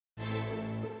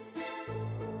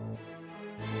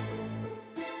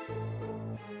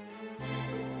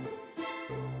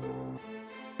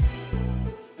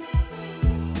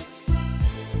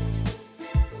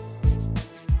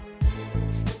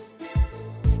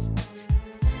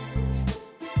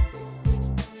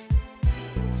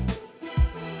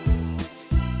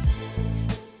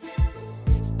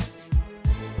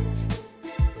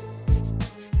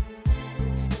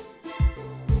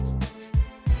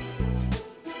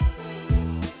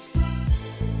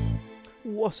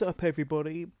What's up,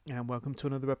 everybody, and welcome to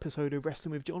another episode of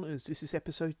Wrestling with Johners. This is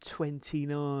episode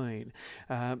 29.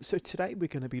 So today we're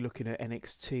going to be looking at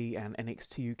NXT and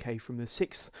NXT UK from the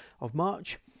 6th of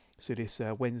March. So this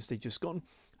Wednesday just gone.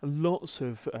 Lots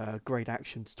of great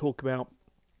action to talk about,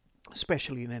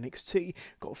 especially in NXT.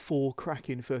 Got 4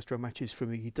 cracking first round matches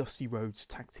from the Dusty Rhodes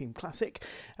Tag Team Classic,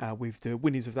 with the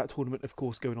winners of that tournament, of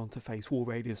course, going on to face War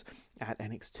Raiders at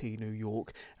NXT New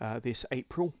York this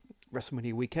April,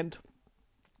 WrestleMania weekend.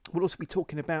 We'll also be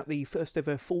talking about the first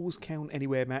ever Falls Count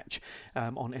Anywhere match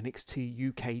on NXT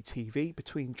UK TV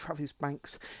between Travis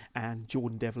Banks and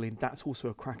Jordan Devlin. That's also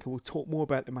a cracker. We'll talk more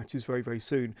about the matches very, very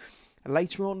soon.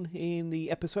 Later on in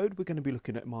the episode, we're going to be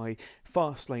looking at my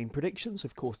Fastlane predictions.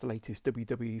 Of course, the latest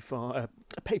WWE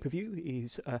pay-per-view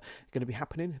is going to be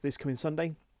happening this coming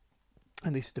Sunday.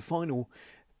 And this is the final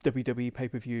WWE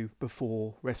pay-per-view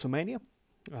before WrestleMania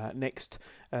next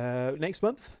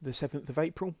month, the 7th of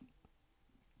April.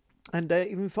 And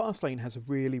even Fastlane has a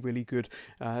really, really good,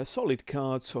 solid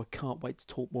card, so I can't wait to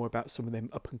talk more about some of them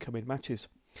up-and-coming matches.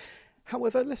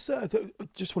 However, let's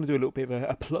just want to do a little bit of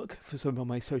a plug for some of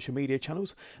my social media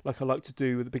channels, like I like to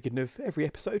do at the beginning of every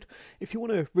episode. If you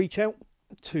want to reach out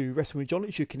to Wrestling with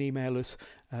Johners, you can email us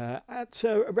at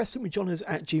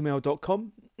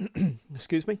wrestlingwithjohners@gmail.com.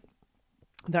 Excuse me.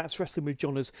 That's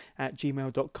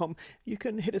wrestlingwithjohners@gmail.com. You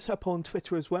can hit us up on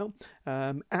Twitter as well,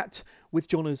 at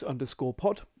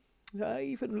withjohners_pod.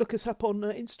 Even look us up on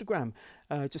Instagram.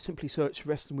 Just simply search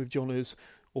Wrestling with Johners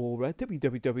or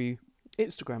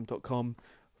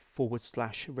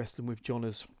www.instagram.com/Wrestling with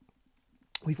Johners.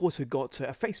 We've also got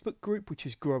a Facebook group which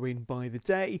is growing by the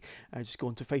day. Just go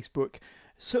onto Facebook,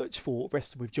 search for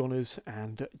Wrestling with Johners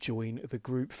and join the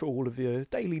group for all of your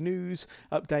daily news,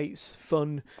 updates,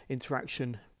 fun,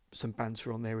 interaction, some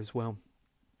banter on there as well.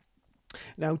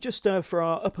 Now, just for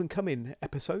our up-and-coming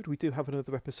episode, we do have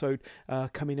another episode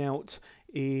coming out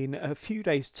in a few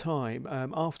days' time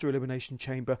after Elimination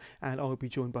Chamber, and I'll be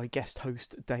joined by guest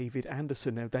host David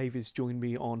Anderson. Now, David's joined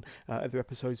me on other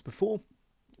episodes before,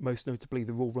 most notably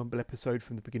the Royal Rumble episode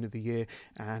from the beginning of the year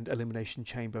and Elimination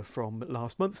Chamber from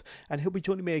last month, and he'll be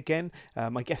joining me again,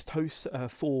 my guest host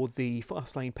for the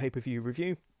Fastlane pay-per-view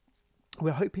review.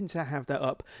 We're hoping to have that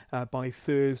up by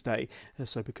Thursday,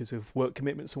 so because of work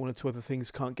commitments and one or two other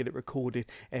things, can't get it recorded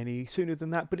any sooner than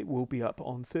that, but it will be up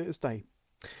on Thursday.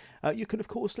 You can, of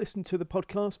course, listen to the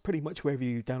podcast pretty much wherever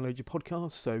you download your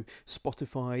podcasts, so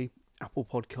Spotify, Apple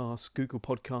Podcasts, Google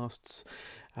Podcasts,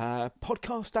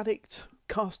 Podcast Addict,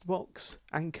 Castbox,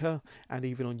 Anchor, and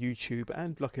even on YouTube.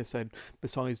 And like I said,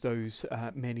 besides those,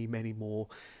 many, many more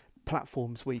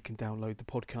platforms where you can download the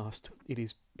podcast. It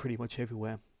is pretty much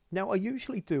everywhere. Now, I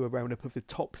usually do a roundup of the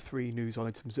top 3 news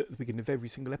items at the beginning of every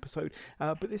single episode,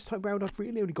 but this time round I've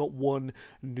really only got one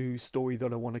news story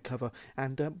that I want to cover,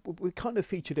 and we kind of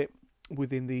featured it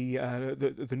within the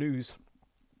news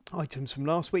items from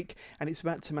last week, and it's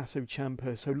about Tommaso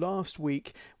Ciampa. So last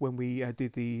week, when we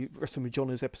did the Wrestling with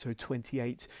Johners episode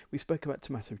 28, we spoke about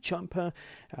Tommaso Ciampa.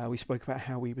 We spoke about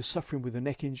how he was suffering with a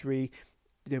neck injury.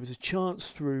 There was a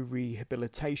chance through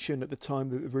rehabilitation at the time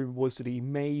that the rumour was that he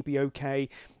may be okay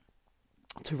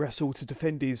to wrestle to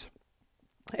defend his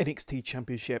NXT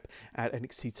Championship at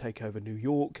NXT TakeOver New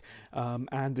York,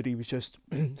 and that he was just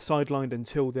sidelined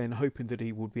until then, hoping that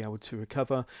he would be able to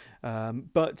recover.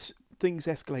 But things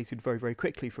escalated very, very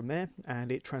quickly from there,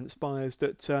 and it transpires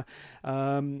that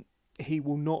he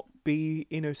will not be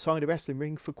inside a wrestling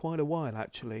ring for quite a while,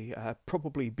 actually,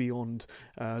 probably beyond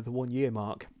the 1 year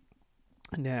mark.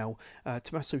 Now,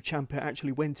 Tommaso Ciampa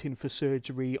actually went in for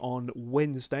surgery on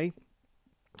Wednesday.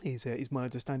 Is my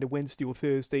understanding, Wednesday or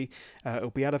Thursday.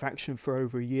 It'll be out of action for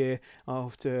over a year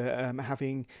after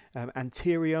having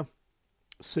anterior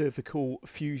cervical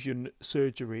fusion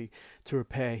surgery to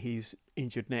repair his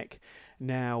injured neck.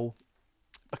 Now,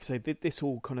 like I say, this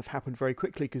all kind of happened very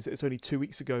quickly because it was only 2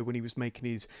 weeks ago when he was making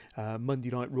his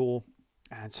Monday Night Raw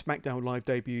and SmackDown Live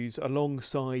debuts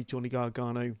alongside Johnny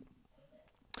Gargano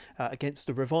against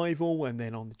the Revival, and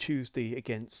then on the Tuesday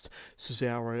against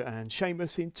Cesaro and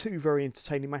Sheamus in 2 very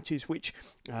entertaining matches, which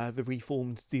the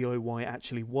reformed DIY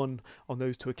actually won on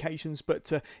those 2 occasions.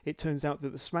 But it turns out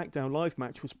that the SmackDown Live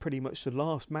match was pretty much the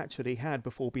last match that he had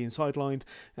before being sidelined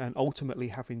and ultimately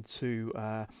having to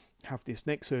have this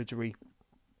neck surgery,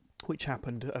 which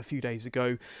happened a few days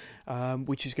ago,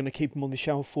 which is going to keep him on the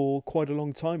shelf for quite a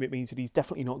long time. It means that he's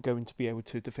definitely not going to be able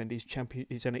to defend his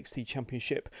NXT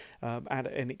Championship at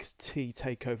NXT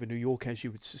TakeOver New York, as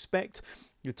you would suspect.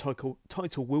 The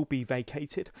title will be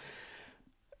vacated.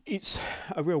 It's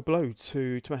a real blow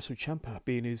to Tommaso Ciampa,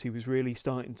 being as he was really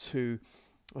starting to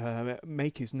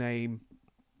make his name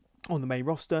on the main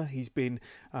roster. He's been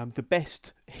the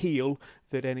best heel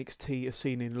that NXT has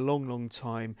seen in a long, long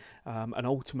time, and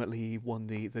ultimately he won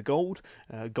the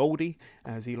Goldie,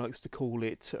 as he likes to call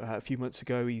it. A few months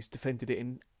ago, he's defended it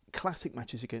in classic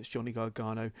matches against Johnny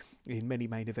Gargano in many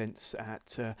main events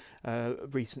at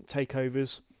recent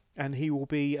takeovers. And he will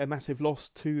be a massive loss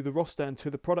to the roster and to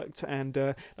the product, and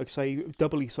like I say,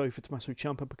 doubly so for Tommaso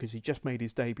Ciampa, because he just made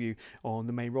his debut on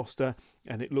the main roster,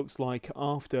 and it looks like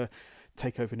after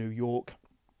TakeOver New York,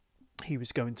 he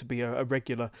was going to be a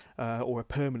regular or a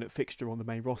permanent fixture on the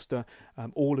main roster.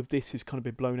 All of this has kind of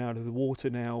been blown out of the water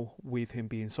now, with him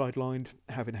being sidelined,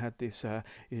 having had this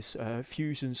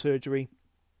fusion surgery.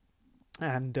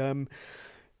 And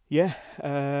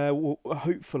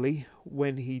hopefully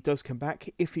when he does come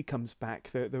back, if he comes back,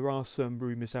 there are some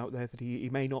rumours out there that he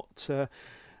may not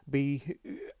be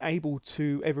able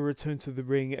to ever return to the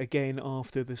ring again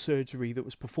after the surgery that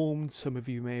was performed. Some of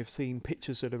you may have seen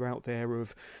pictures that are out there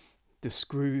of the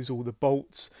screws, or the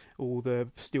bolts, or the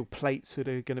steel plates that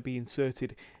are going to be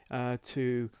inserted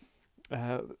to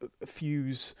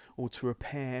fuse or to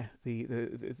repair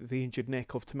the injured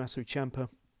neck of Tommaso Ciampa.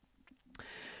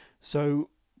 So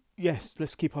yes,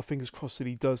 let's keep our fingers crossed that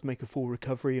he does make a full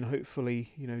recovery, and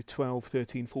hopefully, 12,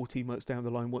 13, 14 months down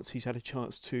the line, once he's had a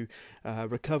chance to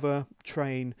recover,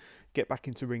 train, get back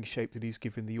into ring shape, that he's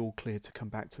given the all clear to come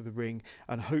back to the ring,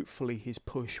 and hopefully his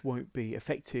push won't be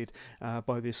affected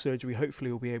by this surgery. Hopefully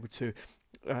he'll be able to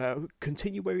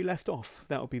continue where he left off.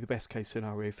 That would be the best case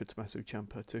scenario for Tommaso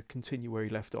Ciampa, to continue where he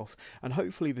left off. And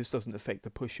hopefully this doesn't affect the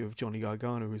push of Johnny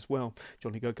Gargano as well.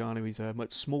 Johnny Gargano is a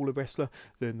much smaller wrestler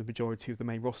than the majority of the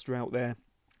main roster out there.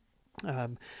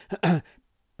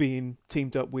 Being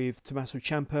teamed up with Tommaso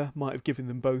Ciampa might have given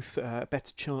them both a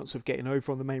better chance of getting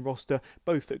over on the main roster.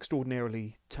 Both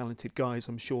extraordinarily talented guys,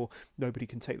 I'm sure nobody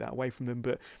can take that away from them,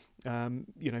 but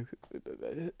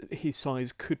his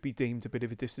size could be deemed a bit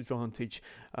of a disadvantage,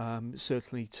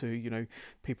 certainly to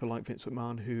people like Vince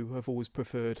McMahon, who have always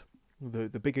preferred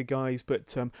the bigger guys,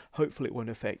 but hopefully it won't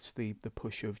affect the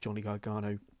push of Johnny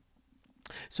Gargano.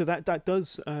 So that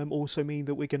does also mean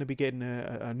that we're going to be getting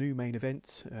a new main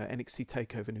event, NXT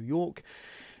TakeOver New York.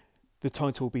 The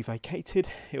title will be vacated.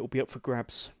 It will be up for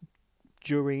grabs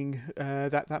during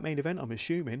that main event, I'm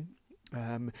assuming.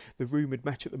 The rumoured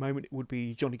match at the moment would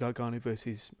be Johnny Gargano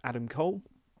versus Adam Cole.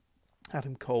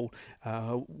 Adam Cole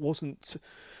wasn't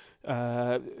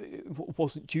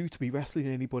due to be wrestling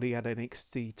anybody at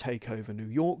NXT TakeOver New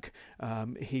York.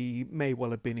 He may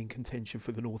well have been in contention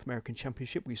for the North American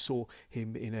Championship. We saw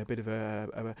him in a bit of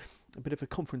a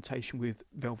confrontation with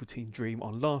Velveteen Dream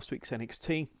on last week's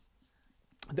NXT.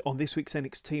 On this week's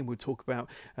NXT, and we'll talk about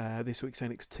this week's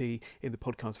NXT in the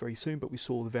podcast very soon, but we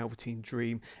saw the Velveteen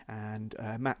Dream and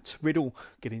Matt Riddle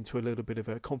get into a little bit of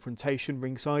a confrontation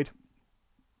ringside.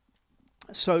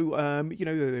 So,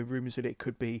 there are rumours that it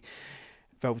could be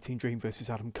Velveteen Dream versus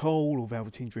Adam Cole, or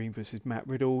Velveteen Dream versus Matt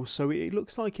Riddle. So it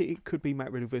looks like it could be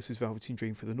Matt Riddle versus Velveteen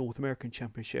Dream for the North American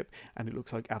Championship, and it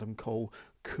looks like Adam Cole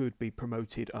could be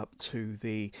promoted up to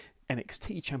the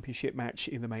NXT Championship match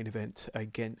in the main event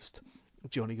against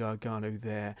Johnny Gargano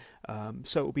there.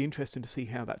 So it'll be interesting to see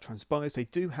how that transpires. They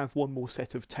do have one more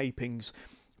set of tapings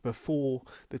before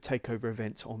the TakeOver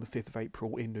event on the 5th of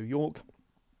April in New York.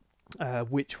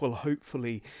 Which will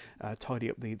hopefully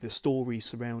tidy up the story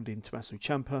surrounding Tommaso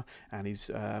Ciampa and his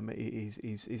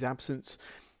absence.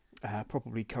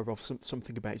 Probably cover off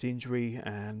something about his injury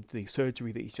and the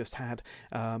surgery that he's just had,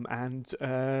 and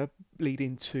lead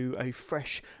into a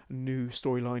fresh new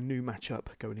storyline, new matchup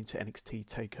going into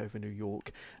NXT TakeOver New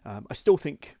York. I still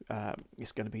think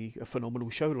it's going to be a phenomenal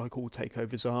show, like all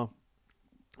takeovers are.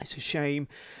 It's a shame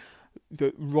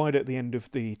that right at the end of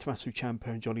the Tommaso Ciampa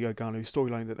and Johnny Gargano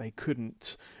storyline that they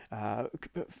couldn't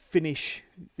finish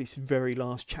this very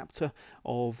last chapter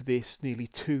of this nearly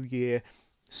 2-year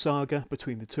saga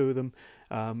between the two of them.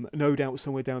 No doubt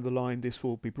somewhere down the line this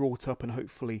will be brought up, and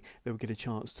hopefully they'll get a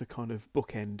chance to kind of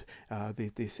bookend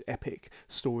this epic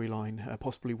storyline,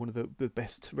 possibly one of the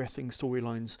best wrestling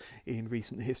storylines in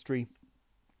recent history.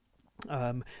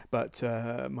 But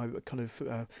my kind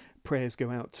of prayers go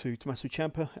out to Tommaso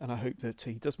Ciampa, and I hope that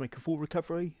he does make a full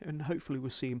recovery, and hopefully we'll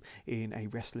see him in a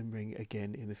wrestling ring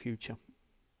again in the future.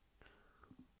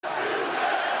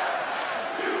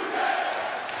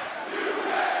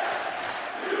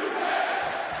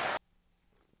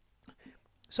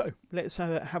 So let's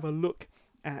have a look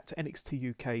at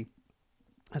NXT UK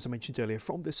as I mentioned earlier,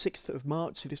 from the 6th of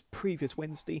March, so this previous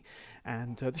Wednesday.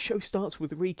 And the show starts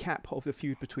with a recap of the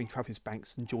feud between Travis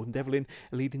Banks and Jordan Devlin,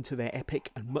 leading to their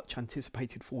epic and much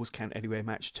anticipated Falls Count Anywhere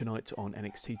match tonight on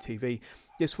NXT TV.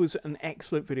 This was an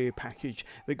excellent video package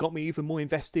that got me even more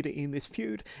invested in this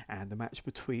feud and the match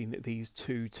between these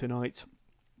two tonight.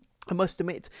 I must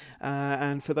admit,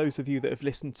 and for those of you that have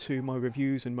listened to my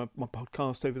reviews and my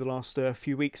podcast over the last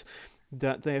few weeks,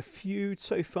 that their feud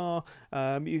so far,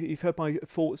 you've heard my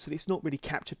thoughts that it's not really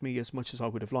captured me as much as I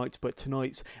would have liked, but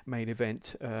tonight's main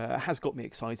event has got me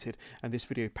excited, and this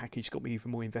video package got me even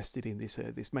more invested in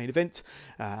this main event.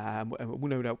 Will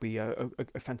no doubt be a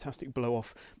fantastic blow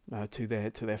off to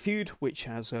their feud, which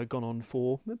has gone on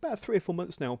for about 3 or 4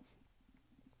 months now.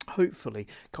 Hopefully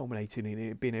culminating in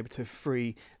it being able to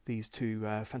free these two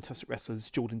fantastic wrestlers,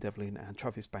 Jordan Devlin and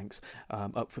Travis Banks,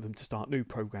 up for them to start new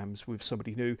programs with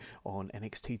somebody new on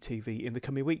NXT TV in the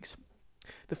coming weeks.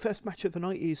 The first match of the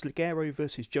night is Ligero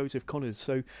versus Joseph Connors.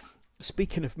 So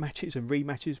speaking of matches and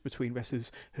rematches between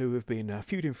wrestlers who have been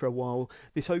feuding for a while,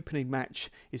 this opening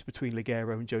match is between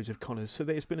Ligero and Joseph Connors. So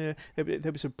there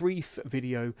was a brief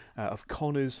video of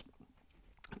Connors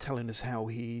telling us how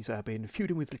he's been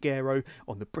feuding with Ligero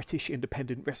on the British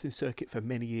independent wrestling circuit for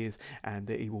many years, and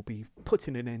that he will be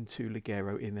putting an end to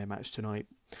Ligero in their match tonight.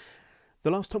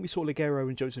 The last time we saw Ligero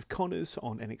and Joseph Connors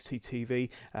on NXT TV,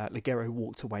 Ligero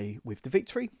walked away with the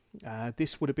victory.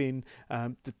 This would have been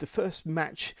the first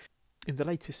match in the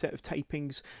latest set of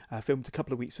tapings, filmed a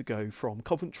couple of weeks ago from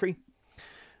Coventry.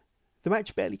 The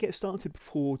match barely gets started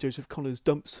before Joseph Connors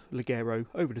dumps Ligero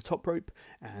over the top rope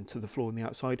and to the floor on the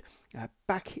outside.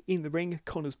 Back in the ring,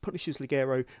 Connors punishes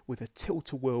Ligero with a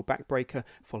tilt-a-whirl backbreaker,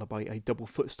 followed by a double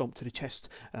foot stomp to the chest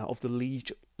of the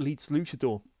Leeds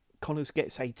luchador. Connors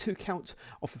gets a 2 count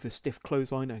off of a stiff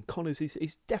clothesline, and Connors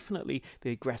is definitely the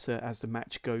aggressor as the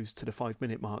match goes to the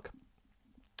 5-minute mark.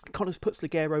 Connors puts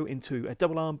Ligero into a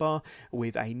double armbar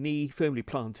with a knee firmly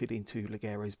planted into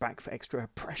Ligero's back for extra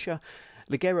pressure.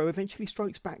 Ligero eventually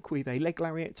strikes back with a leg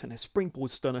lariat and a springboard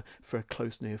stunner for a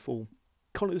close near fall.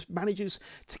 Connors manages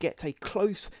to get a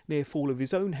close near fall of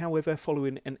his own, however,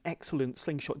 following an excellent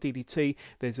slingshot DDT.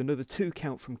 There's another 2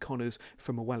 count from Connors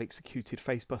from a well executed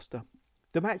facebuster.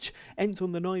 The match ends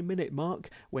on the 9-minute mark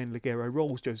when Ligero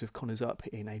rolls Joseph Connors up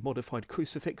in a modified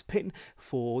crucifix pin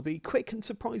for the quick and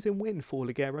surprising win for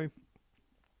Ligero.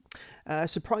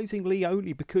 Surprisingly,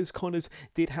 only because Connors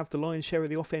did have the lion's share of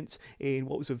the offence in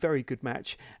what was a very good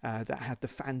match that had the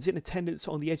fans in attendance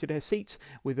on the edge of their seats,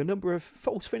 with a number of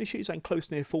false finishes and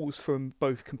close near falls from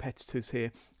both competitors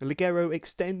here. Ligero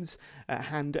extends a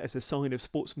hand as a sign of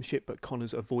sportsmanship, but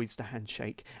Connors avoids the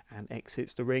handshake and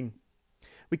exits the ring.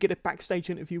 We get a backstage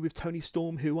interview with Toni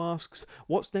Storm, who asks,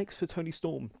 what's next for Toni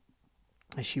Storm?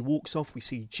 As she walks off, we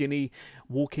see Ginny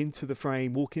walk into the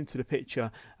frame, walk into the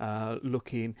picture,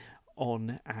 looking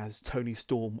on as Toni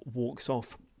Storm walks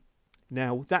off.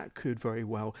 Now, that could very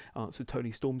well answer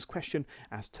Toni Storm's question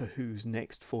as to who's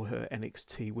next for her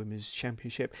NXT Women's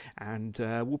Championship, and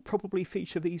will probably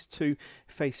feature these two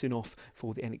facing off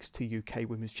for the NXT UK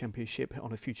Women's Championship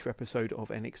on a future episode of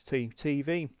NXT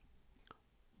TV.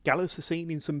 Gallus are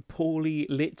seen in some poorly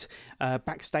lit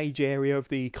backstage area of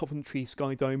the Coventry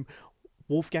Sky Dome.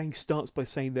 Wolfgang starts by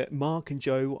saying that Mark and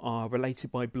Joe are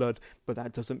related by blood, but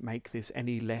that doesn't make this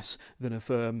any less than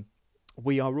affirm.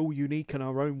 We are all unique in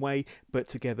our own way, but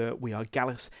together we are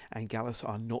Gallus, and Gallus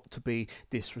are not to be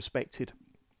disrespected.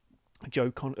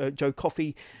 Joe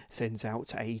Coffey sends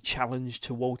out a challenge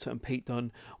to Walter and Pete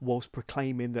Dunne, whilst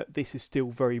proclaiming that this is still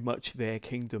very much their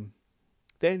kingdom.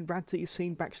 Then Radzi is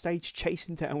seen backstage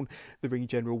chasing down the ring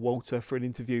general Walter for an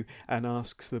interview, and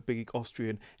asks the big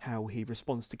Austrian how he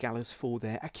responds to Gallus for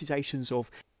their accusations of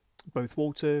both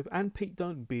Walter and Pete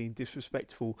Dunne being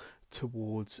disrespectful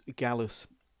towards Gallus.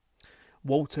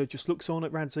 Walter just looks on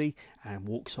at Radzi and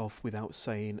walks off without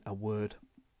saying a word.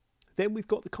 Then we've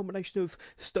got the combination of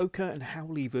Stoker and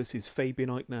Howley versus Fabian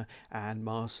Eichner and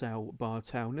Marcel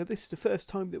Barthel. Now, this is the first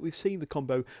time that we've seen the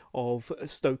combo of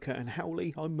Stoker and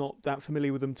Howley. I'm not that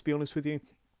familiar with them, to be honest with you.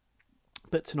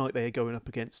 But tonight they are going up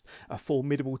against a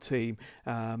formidable team,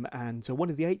 and one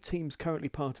of the 8 teams currently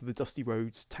part of the Dusty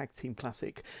Rhodes Tag Team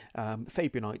Classic,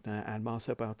 Fabian Eichner and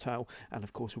Marcel Barthel. And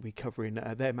of course we'll be covering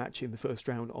their match in the first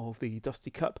round of the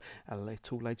Dusty Cup a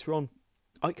little later on.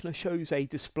 Eichner shows a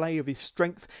display of his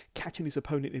strength, catching his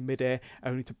opponent in midair,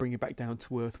 only to bring him back down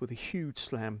to earth with a huge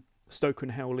slam. Stoker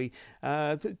and Howley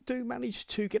do manage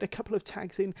to get a couple of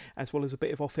tags in, as well as a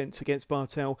bit of offence against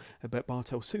Barthel, but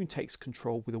Barthel soon takes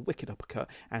control with a wicked uppercut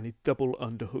and a double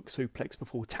underhook suplex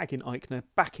before tagging Eichner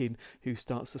back in, who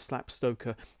starts to slap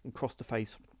Stoker across the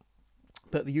face.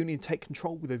 But the Union take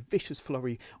control with a vicious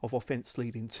flurry of offence,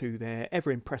 leading to their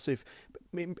ever impressive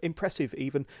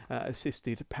even,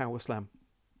 assisted power slam.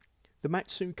 The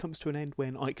match soon comes to an end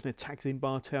when Eichner tags in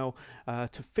Bartel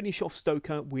to finish off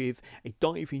Stoker with a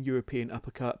diving European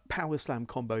uppercut power slam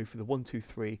combo for the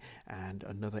 1-2-3, and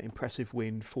another impressive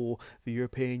win for the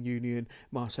European Union,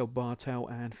 Marcel Bartel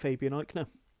and Fabian Eichner.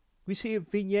 We see a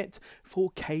vignette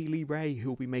for Kaylee Ray, who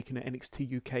will be making an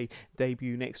NXT UK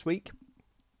debut next week.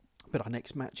 But our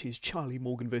next match is Charlie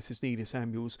Morgan versus Nina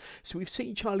Samuels. So we've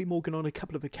seen Charlie Morgan on a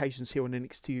couple of occasions here on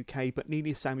NXT UK, but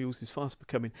Nina Samuels is fast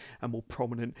becoming a more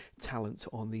prominent talent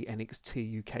on the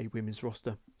NXT UK women's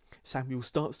roster. Samuels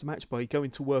starts the match by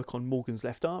going to work on Morgan's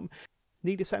left arm.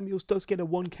 Nina Samuels does get a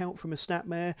 1 count from a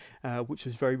snapmare, which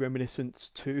is very reminiscent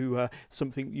to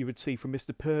something you would see from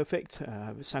Mr. Perfect.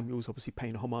 Samuels obviously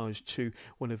paying homage to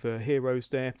one of her heroes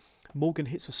there. Morgan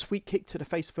hits a sweet kick to the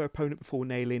face of her opponent before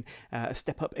nailing a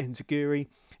step-up enziguri.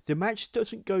 The match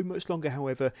doesn't go much longer,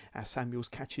 however, as Samuels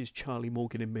catches Charlie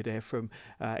Morgan in midair from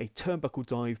a turnbuckle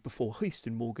dive before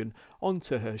hoisting Morgan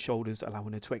onto her shoulders,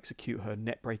 allowing her to execute her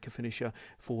neckbreaker finisher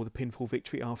for the pinfall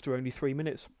victory after only 3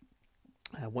 minutes.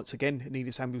 Once again,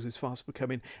 Nina Samuels is fast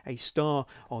becoming a star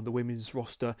on the women's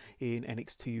roster in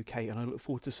NXT UK, and I look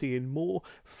forward to seeing more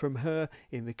from her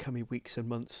in the coming weeks and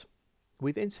months.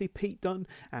 We then see Pete Dunne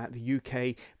at the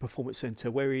UK Performance Centre,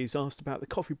 where he is asked about the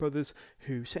Coffey brothers,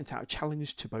 who sent out a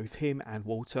challenge to both him and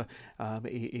Walter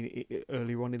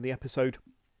earlier on in the episode.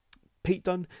 Pete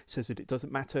Dunne says that it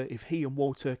doesn't matter if he and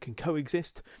Walter can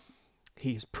coexist.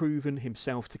 He has proven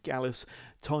himself to Gallus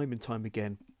time and time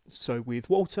again. So with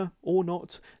Walter or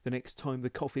not, the next time the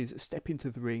Coffeys step into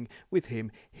the ring with him,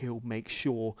 he'll make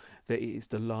sure that it is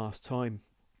the last time.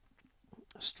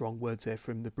 Strong words there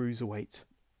from the Bruiserweight.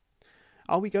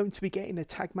 Are we going to be getting a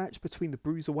tag match between the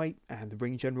Bruiserweight and the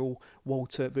Ring General,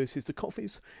 Walter versus the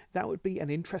Coffeys? That would be an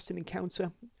interesting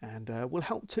encounter, and will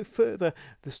help to further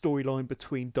the storyline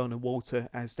between Dunne and Walter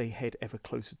as they head ever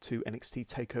closer to NXT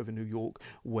TakeOver New York,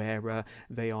 where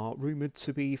they are rumoured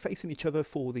to be facing each other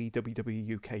for the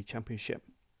WWE UK Championship.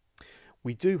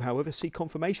 We do, however, see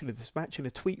confirmation of this match in a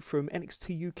tweet from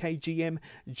NXT UK GM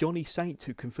Johnny Saint,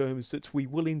 who confirms that we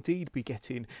will indeed be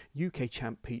getting UK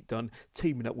champ Pete Dunne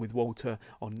teaming up with Walter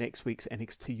on next week's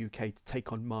NXT UK to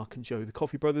take on Mark and Joe, the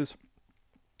Coffey brothers.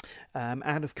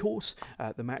 And of course,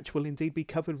 the match will indeed be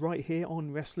covered right here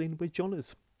on Wrestling with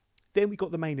Johners. Then we got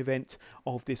the main event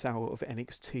of this hour of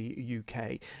NXT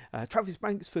UK. Travis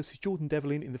Banks versus Jordan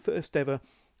Devlin in the first ever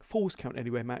Falls Count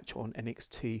Anywhere match on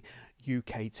NXT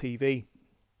UK TV.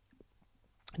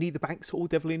 Neither Banks or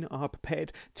Devlin are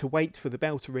prepared to wait for the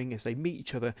bell to ring as they meet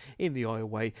each other in the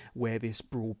aisleway where this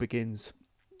brawl begins.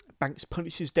 Banks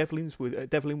punishes Devlin with a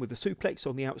suplex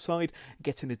on the outside,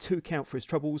 getting a 2 count for his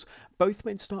troubles. Both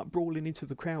men start brawling into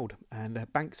the crowd, and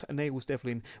Banks nails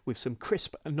Devlin with some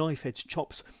crisp knife-edge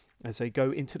chops as they go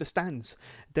into the stands.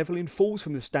 Devlin falls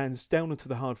from the stands down onto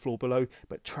the hard floor below,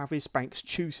 but Travis Banks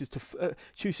chooses to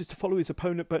follow his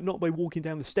opponent, but not by walking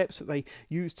down the steps that they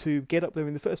used to get up there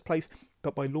in the first place,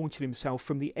 but by launching himself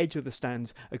from the edge of the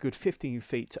stands a good 15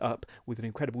 feet up with an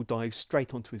incredible dive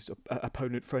straight onto his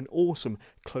opponent for an awesome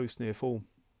close near fall.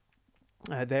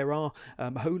 There are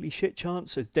holy shit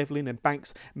chants as Devlin and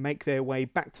Banks make their way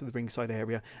back to the ringside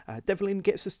area. Devlin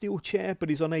gets a steel chair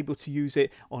but is unable to use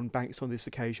it on Banks on this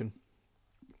occasion.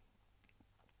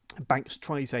 Banks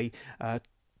tries a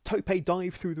tope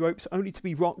dive through the ropes only to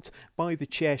be rocked by the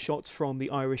chair shots from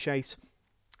the Irish Ace.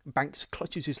 Banks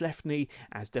clutches his left knee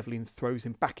as Devlin throws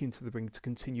him back into the ring to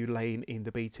continue laying in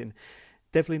the beating.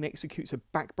 Devlin executes a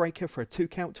backbreaker for a 2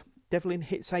 count. Devlin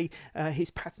hits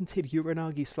his patented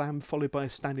Uranagi slam followed by a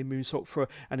standing moonsault for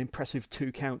an impressive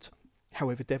 2 count.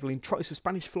 However, Devlin tries a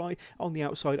Spanish fly on the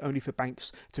outside only for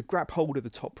Banks to grab hold of the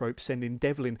top rope, sending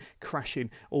Devlin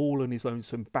crashing all on his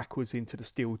lonesome backwards into the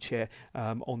steel chair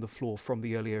on the floor from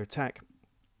the earlier attack.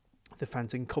 The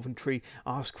fans in Coventry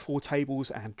ask for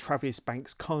tables and Travis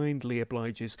Banks kindly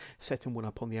obliges, setting one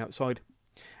up on the outside.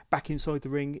 Back inside the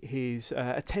ring, he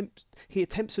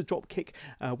attempts a drop kick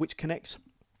which connects,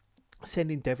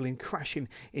 sending Devlin crashing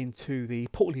into the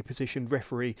poorly positioned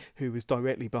referee who was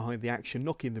directly behind the action,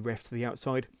 knocking the ref to the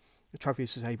outside.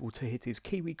 Travis is able to hit his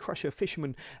Kiwi Crusher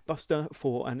Fisherman Buster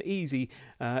for an easy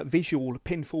visual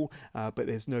pinfall, but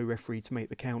there's no referee to make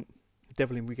the count.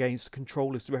 Devlin regains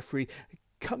control as the referee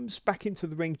comes back into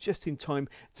the ring just in time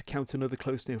to count another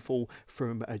close near fall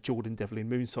from a Jordan Devlin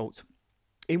moonsault.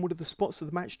 In one of the spots of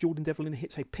the match, Jordan Devlin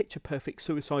hits a picture-perfect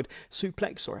suicide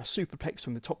suplex or a superplex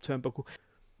from the top turnbuckle,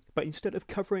 but instead of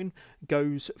covering,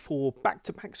 goes for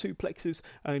back-to-back suplexes,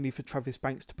 only for Travis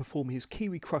Banks to perform his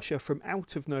Kiwi Crusher from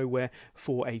out of nowhere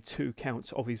for a 2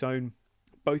 count of his own.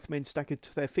 both men staggered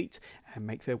to their feet and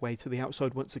make their way to the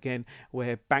outside once again,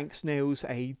 where Banks nails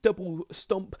a double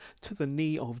stomp to the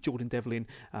knee of Jordan Devlin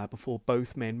before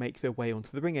both men make their way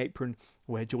onto the ring apron,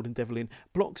 where Jordan Devlin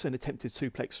blocks an attempted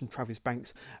suplex from Travis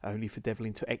Banks, only for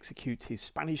Devlin to execute his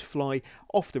Spanish fly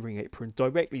off the ring apron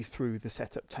directly through the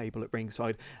setup table at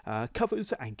ringside,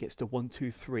 covers and gets to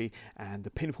 1-2-3 and the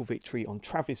pinfall victory on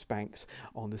Travis Banks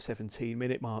on the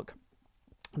 17-minute mark.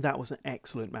 That was an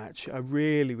excellent match, a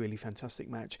really, really fantastic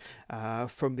match.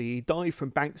 From the dive from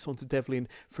Banks onto Devlin,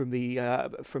 from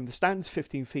the stands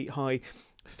 15 feet high,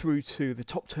 through to the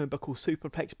top turnbuckle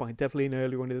superplex by Devlin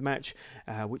earlier on in the match,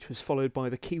 which was followed by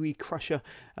the Kiwi Crusher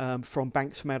from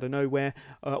Banks from out of nowhere,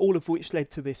 all of which led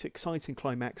to this exciting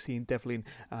climax, seeing Devlin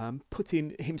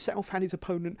putting himself and his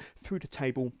opponent through the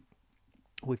table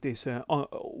with this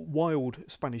wild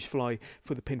Spanish fly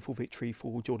for the pinfall victory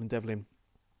for Jordan Devlin.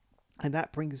 And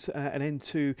that brings an end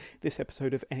to this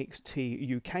episode of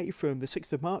NXT UK from the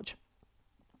 6th of March.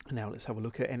 Now let's have a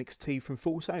look at NXT from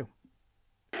Full Sail.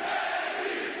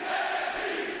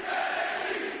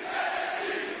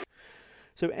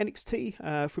 So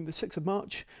NXT from the 6th of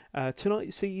March,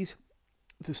 tonight sees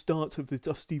the start of the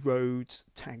Dusty Rhodes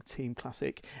Tag Team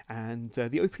Classic, and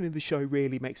the opening of the show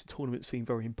really makes the tournament seem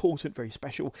very important, very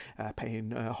special,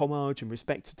 paying homage and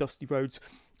respect to Dusty Rhodes.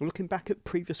 Looking back at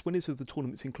previous winners of the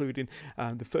tournaments, including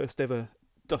the first ever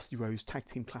Dusty Rhodes Tag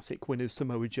Team Classic winners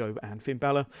Samoa Joe and Finn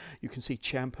Balor, you can see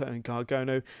Ciampa and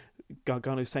Gargano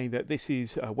saying that this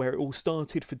is where it all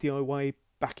started for DIY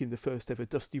back in the first ever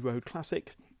Dusty Rhodes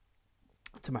Classic.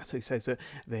 Tommaso says that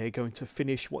they're going to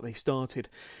finish what they started.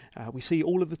 We see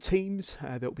all of the teams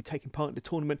that will be taking part in the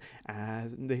tournament,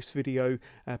 and this video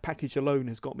package alone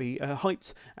has got me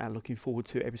hyped and looking forward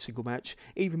to every single match,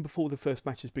 even before the first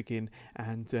matches begin,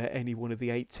 and any one of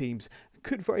the 8 teams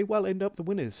could very well end up the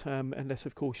winners, unless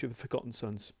of course you're the Forgotten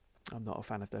Sons. I'm not a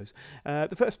fan of those.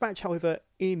 The first match, however,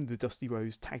 in the Dusty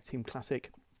Rhodes Tag Team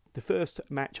Classic, the first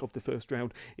match of the first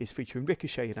round is featuring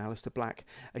Ricochet and Aleister Black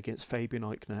against Fabian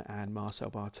Aichner and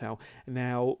Marcel Barthel.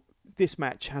 Now, this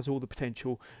match has all the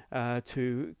potential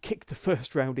to kick the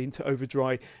first round into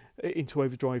overdrive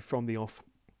from the off.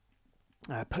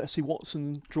 Percy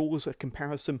Watson draws a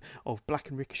comparison of Black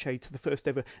and Ricochet to the first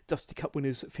ever Dusty Cup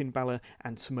winners Finn Balor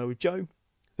and Samoa Joe.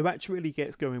 The match really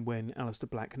gets going when Aleister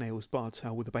Black nails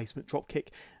Barthel with a basement dropkick.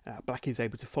 Black is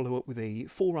able to follow up with a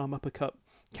forearm uppercut,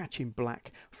 catching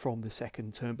Black from the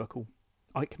second turnbuckle.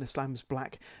 Aichner slams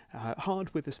Black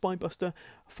hard with a spinebuster,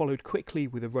 followed quickly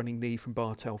with a running knee from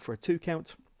Barthel for a 2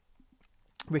 count.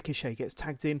 Ricochet gets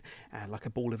tagged in and, like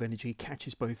a ball of energy,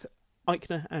 catches both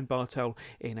Aichner and Barthel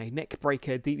in a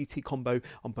neck-breaker DDT combo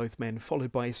on both men,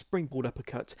 followed by a springboard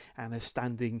uppercut and a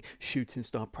standing shooting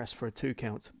star press for a 2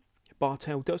 count.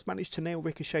 Barthel does manage to nail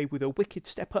Ricochet with a wicked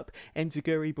step-up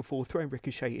enziguri before throwing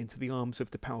Ricochet into the arms of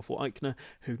the powerful Aichner,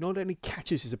 who not only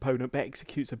catches his opponent but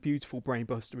executes a beautiful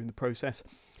brainbuster in the process.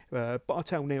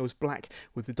 Barthel nails Black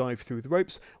with the dive through the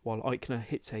ropes, while Aichner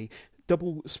hits a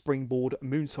double springboard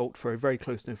moonsault for a very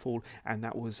close no fall, and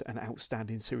that was an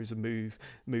outstanding series of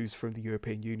moves from the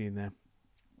European Union there.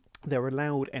 There are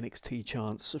loud NXT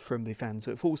chants from the fans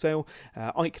at Full Sail.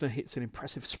 Aichner hits an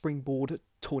impressive springboard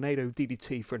tornado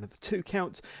DDT for another 2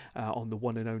 count on the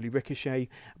one and only Ricochet.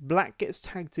 Black gets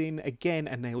tagged in again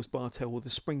and nails Barthel with a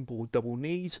springboard double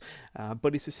knees,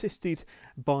 but is assisted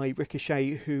by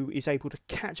Ricochet, who is able to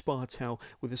catch Barthel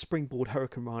with a springboard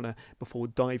Hurricane Rana before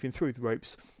diving through the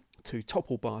ropes to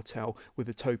topple Barthel with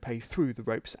a tope through the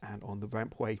ropes and on the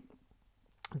rampway.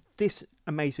 This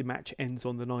amazing match ends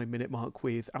on the 9-minute mark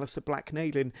with Aleister Black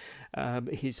nailing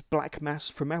his Black Mass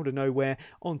from out of nowhere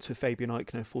onto Fabian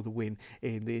Aichner for the win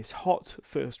in this hot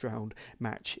first round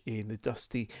match in the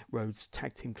Dusty Rhodes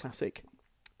Tag Team Classic.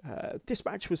 This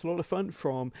match was a lot of fun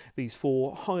from these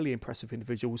 4 highly impressive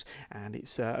individuals, and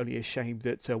it's only a shame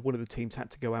that one of the teams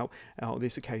had to go out. On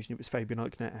this occasion it was Fabian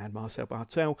Aichner and Marcel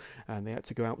Barthel, and they had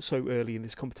to go out so early in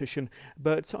this competition,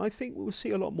 but I think we'll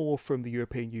see a lot more from the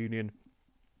European Union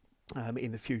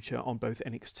in the future on both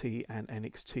NXT and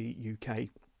NXT UK.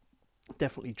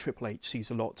 Definitely Triple H sees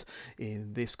a lot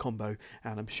in this combo,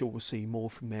 and I'm sure we'll see more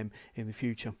from them in the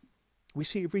future. We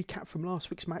see a recap from last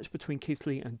week's match between Keith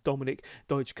Lee and Dominik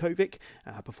Dijakovic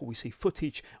before we see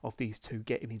footage of these two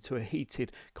getting into a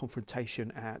heated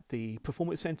confrontation at the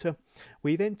Performance Centre.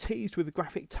 We then teased with a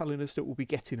graphic telling us that we'll be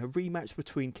getting a rematch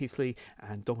between Keith Lee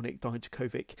and Dominik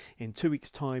Dijakovic in 2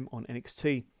 weeks' time on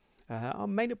NXT. I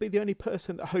may not be the only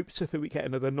person that hopes that we get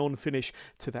another non-finish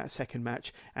to that second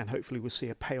match, and hopefully we'll see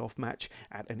a payoff match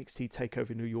at NXT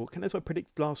TakeOver New York. And as I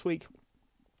predicted last week,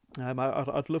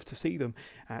 I'd love to see them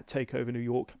at TakeOver New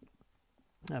York.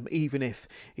 Even if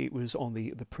it was on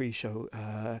the pre-show,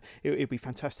 it'd be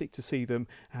fantastic to see them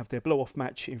have their blow-off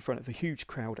match in front of a huge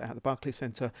crowd at the Barclays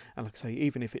Centre. And like I say,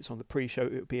 even if it's on the pre-show,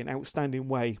 it would be an outstanding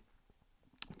way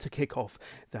to kick off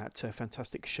that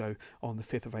fantastic show on the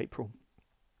 5th of April.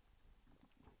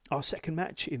 Our second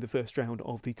match in the first round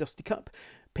of the Dusty Cup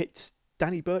pits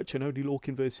Danny Burch and Oney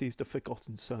Lorcan versus the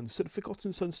Forgotten Sons. So the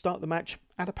Forgotten Sons start the match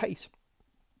at a pace,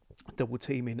 double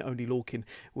teaming Oney Lorcan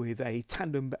with a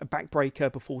tandem backbreaker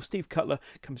before Steve Cutler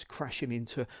comes crashing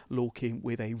into Lorcan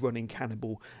with a running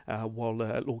cannonball while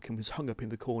Lorcan was hung up in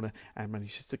the corner and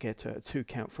manages to get a 2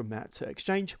 count from that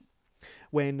exchange.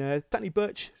 When Danny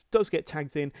Burch does get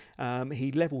tagged in,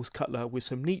 he levels Cutler with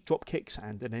some neat drop kicks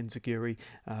and an enziguri,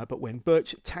 but when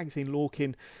Burch tags in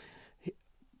Lorcan,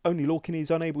 Oney Lorcan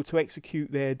is unable to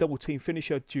execute their double team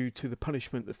finisher due to the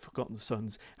punishment the Forgotten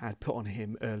Sons had put on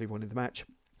him earlier on in the match.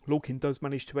 Lorcan does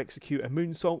manage to execute a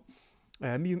moonsault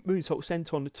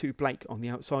senton to Blake on the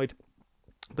outside,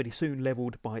 but he's soon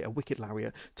levelled by a wicked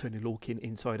lariat, turning Lorcan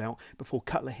inside out before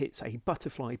Cutler hits a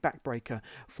butterfly backbreaker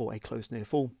for a close near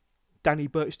fall. Danny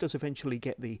Burch does eventually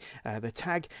get the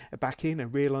tag back in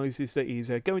and realises that he's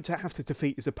going to have to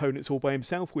defeat his opponents all by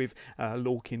himself, with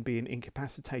Lorcan being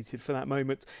incapacitated for that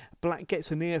moment. Black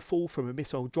gets a near fall from a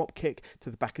missile drop kick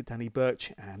to the back of Danny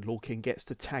Burch, and Lorcan gets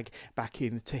the tag back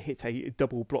in to hit a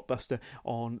double blockbuster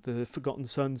on the Forgotten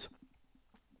Sons.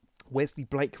 Wesley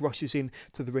Blake rushes in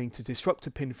to the ring to disrupt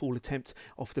a pinfall attempt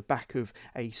off the back of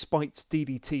a spiked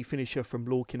DDT finisher from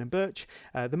Lorcan and Burch.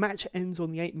 The match ends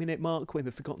on the 8-minute mark when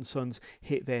the Forgotten Sons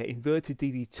hit their inverted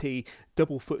DDT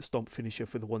double foot stomp finisher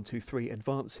for the 1-2-3,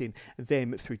 advancing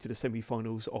them through to the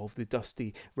semi-finals of the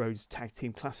Dusty Rhodes Tag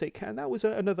Team Classic. And that was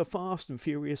another fast and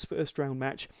furious first round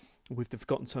match, with the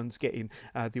Forgotten Sons getting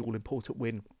the all-important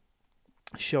win,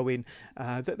 showing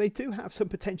that they do have some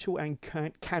potential and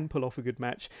can pull off a good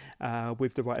match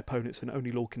with the right opponents, and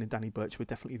Oney Lorcan and Danny Burch were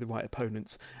definitely the right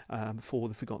opponents for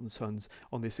the Forgotten Sons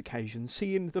on this occasion,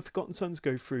 seeing the Forgotten Sons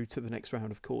go through to the next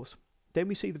round, of course. Then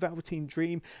we see the Velveteen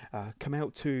Dream come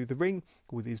out to the ring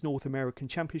with his North American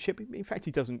Championship. In fact,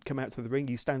 he doesn't come out to the ring,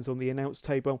 he stands on the announce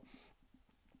table,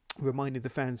 reminding the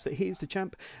fans that he is the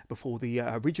champ, before the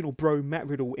original bro Matt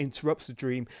Riddle interrupts the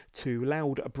Dream to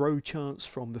loud bro chants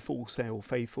from the Full Sail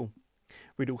faithful.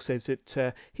 Riddle says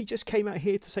that he just came out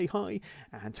here to say hi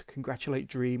and to congratulate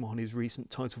Dream on his recent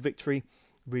title victory.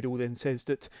 Riddle then says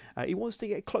that he wants to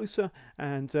get closer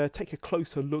and take a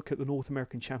closer look at the North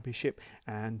American Championship,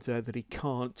 and that he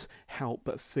can't help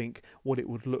but think what it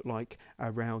would look like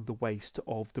around the waist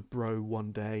of the bro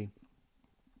one day.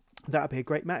 That would be a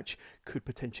great match, could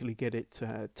potentially get it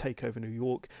TakeOver New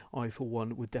York. I, for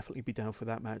one, would definitely be down for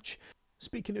that match.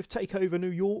 Speaking of TakeOver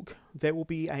New York, there will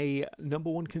be a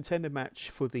number one contender match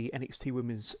for the NXT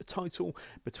Women's title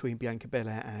between Bianca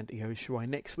Belair and Io Shirai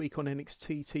next week on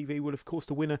NXT TV, with, of course,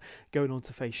 the winner going on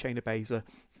to face Shayna Baszler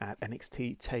at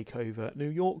NXT TakeOver New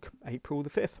York, April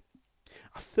the 5th.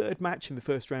 A third match in the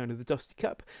first round of the Dusty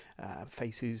Cup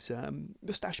faces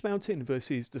Moustache Mountain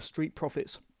versus the Street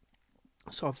Profits.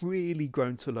 So I've really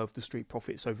grown to love the Street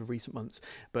Profits over recent months,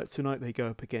 but tonight they go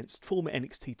up against former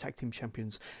NXT Tag Team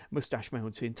Champions Moustache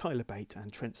Mountain, Tyler Bate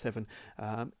and Trent Seven,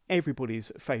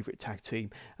 everybody's favourite tag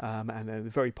team, and they're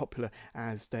very popular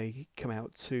as they come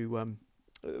out to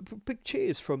big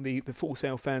cheers from the Full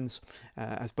Sail fans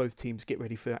as both teams get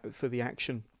ready for the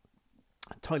action.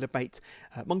 Tyler Bate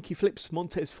monkey flips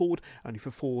Montez Ford, only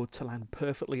for Ford to land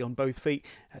perfectly on both feet.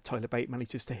 Tyler Bate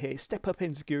manages to hit a step-up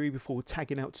enziguri before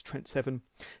tagging out to Trent Seven.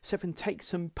 Seven takes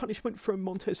some punishment from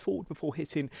Montez Ford before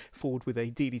hitting Ford with a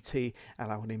DDT,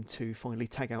 allowing him to finally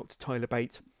tag out to Tyler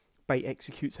Bate. Bate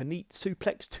executes a neat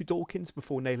suplex to Dawkins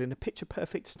before nailing a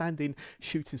picture-perfect standing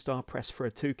shooting star press for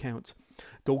a 2 count.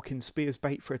 Dawkins spears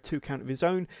Bate for a 2 count of his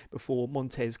own before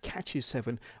Montez catches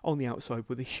Seven on the outside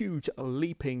with a huge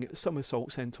leaping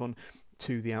somersault senton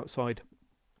to the outside.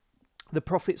 The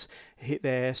Profits hit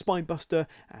their spinebuster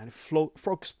and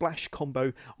frog splash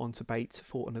combo onto Bate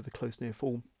for another close near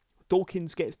fall.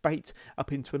 Dawkins gets Bate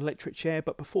up into an electric chair,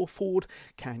 but before Ford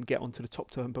can get onto the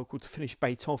top turnbuckle to finish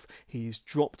Bate off, he is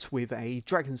dropped with a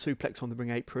dragon suplex on the ring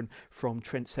apron from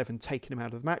Trent Seven, taking him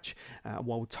out of the match,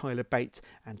 while Tyler Bate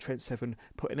and Trent Seven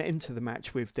put an end to the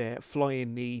match with their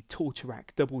flying knee torture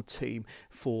rack double team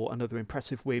for another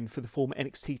impressive win for the former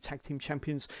NXT Tag Team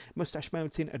Champions Moustache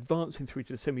Mountain, advancing through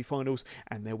to the semi-finals,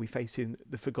 and they'll be facing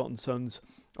the Forgotten Sons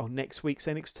on next week's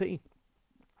NXT.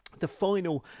 The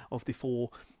final of the 4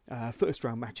 first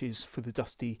round matches for the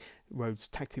Dusty Rhodes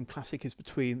Tag Team Classic is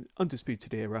between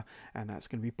Undisputed Era, and that's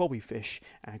going to be Bobby Fish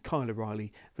and Kyle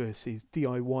O'Reilly versus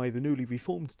DIY, the newly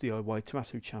reformed DIY,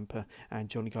 Tommaso Ciampa and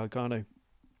Johnny Gargano.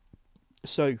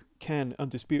 So, can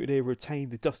Undisputed Era retain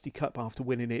the Dusty Cup after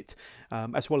winning it,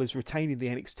 as well as retaining the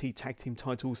NXT Tag Team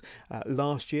titles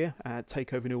last year at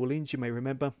TakeOver New Orleans, you may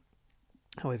remember?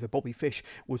 However, Bobby Fish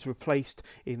was replaced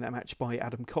in that match by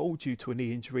Adam Cole due to a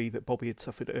knee injury that Bobby had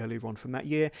suffered earlier on from that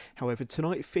year. However,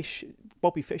 tonight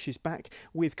Bobby Fish is back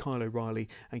with Kyle O'Reilly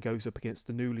and goes up against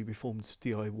the newly reformed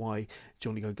DIY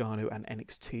Johnny Gargano and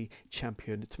NXT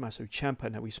champion Tommaso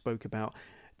Ciampa. Now, we spoke about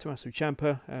Tommaso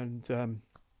Ciampa, and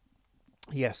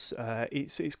yes,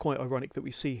 it's quite ironic that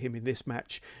we see him in this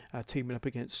match teaming up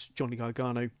against Johnny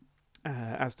Gargano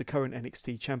as the current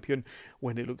NXT champion,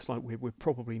 when it looks like we're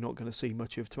probably not going to see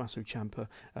much of Tommaso Ciampa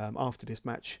after this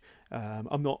match.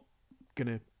 I'm not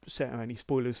going to set out any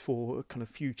spoilers for kind of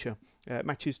future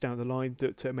matches down the line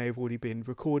that may have already been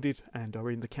recorded and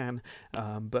are in the can,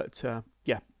 but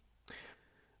yeah.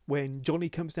 When Johnny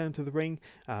comes down to the ring,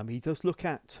 he does look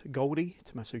at Goldie,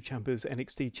 Tommaso Ciampa's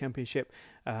NXT Championship,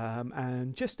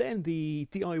 and just then the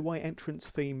DIY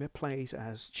entrance theme plays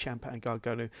as Ciampa and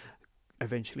Gargano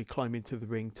eventually climb into the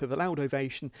ring to the loud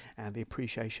ovation and the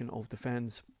appreciation of the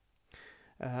fans.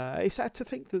 It's sad to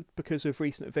think that because of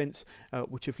recent events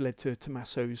which have led to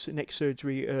Tommaso's neck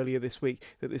surgery earlier this week,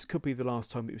 that this could be the last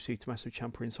time that we see Tommaso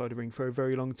Ciampa inside the ring for a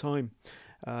very long time.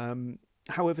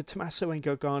 However, Tommaso and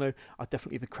Gargano are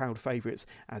definitely the crowd favourites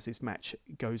as this match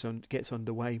gets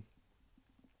underway.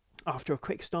 After a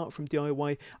quick start from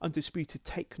DIY, Undisputed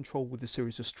take control with a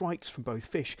series of strikes from both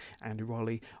Fish and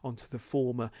O'Reilly onto the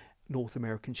former North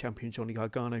American champion Johnny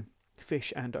Gargano.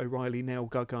 Fish and O'Reilly nail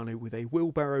Gargano with a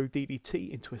wheelbarrow DDT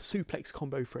into a suplex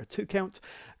combo for a 2 count.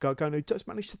 Gargano does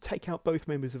manage to take out both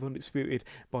members of Undisputed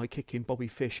by kicking Bobby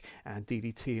Fish and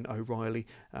DDTing O'Reilly,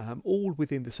 all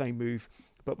within the same move.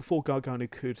 But before Gargano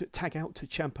could tag out to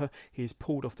Ciampa, he is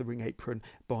pulled off the ring apron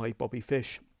by Bobby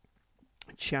Fish.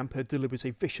 Ciampa delivers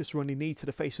a vicious running knee to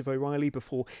the face of O'Reilly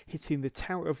before hitting the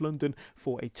Tower of London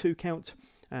for a 2 count.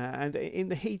 And in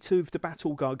the heat of the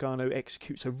battle, Gargano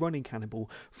executes a running cannonball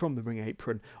from the ring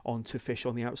apron onto Fish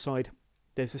on the outside.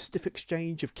 There's a stiff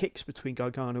exchange of kicks between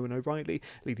Gargano and O'Reilly,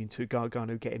 leading to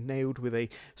Gargano getting nailed with a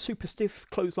super stiff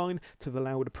clothesline to the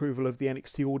loud approval of the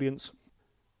NXT audience.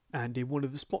 And in one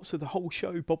of the spots of the whole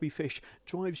show, Bobby Fish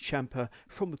drives Ciampa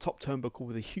from the top turnbuckle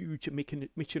with a huge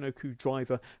Michinoku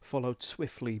driver, followed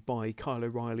swiftly by Kyle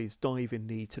O'Reilly's diving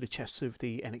knee to the chest of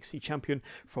the NXT champion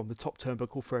from the top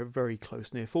turnbuckle for a very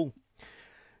close near fall.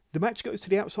 The match goes to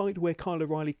the outside, where Kyle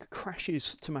O'Reilly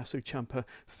crashes Tommaso Ciampa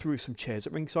through some chairs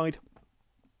at ringside.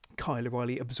 Kyle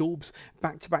O'Reilly absorbs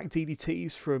back-to-back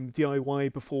DDTs from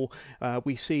DIY before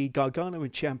we see Gargano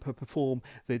and Ciampa perform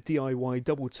the DIY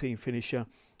double team finisher,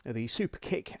 the super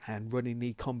kick and running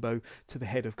knee combo to the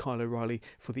head of Kyle O'Reilly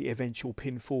for the eventual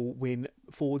pinfall win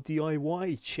for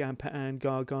DIY. Ciampa and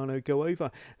Gargano go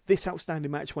over. This outstanding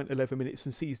match went 11 minutes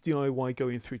and sees DIY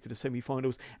going through to the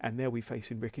semi-finals, and they'll be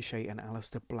facing Ricochet and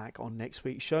Aleister Black on next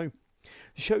week's show.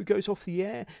 The show goes off the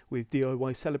air with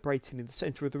DIY celebrating in the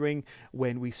centre of the ring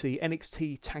when we see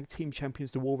NXT Tag Team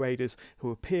Champions, the War Raiders, who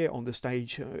appear on the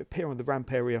stage, appear on the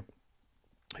ramp area,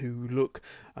 who look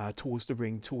towards the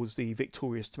ring, towards the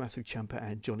victorious Tommaso Ciampa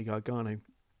and Johnny Gargano.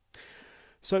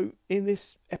 So in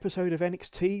this episode of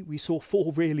NXT, we saw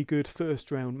 4 really good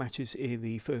first round matches in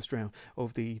the first round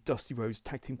of the Dusty Rhodes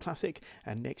Tag Team Classic,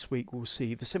 and next week we'll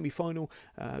see the semi-final.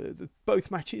 Both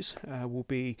matches will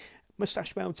be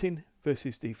Moustache Mountain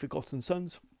versus the Forgotten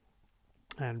Sons,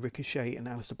 and Ricochet and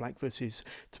Aleister Black versus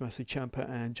Tommaso Ciampa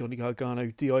and Johnny Gargano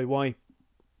DIY.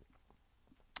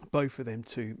 Both of them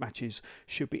 2 matches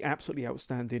should be absolutely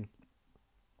outstanding,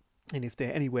 and if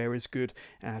they're anywhere as good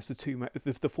as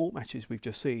the 4 matches we've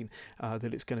just seen,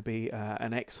 then it's going to be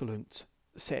an excellent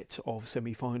set of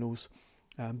semi-finals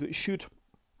that should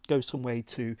go some way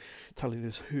to telling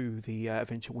us who the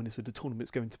eventual winners of the tournament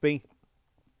is going to be.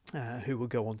 Who will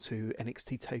go on to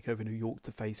NXT TakeOver New York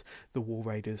to face the War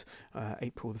Raiders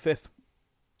April the 5th.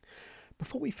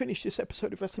 Before we finish this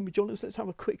episode of Wrestling with Johners, let's have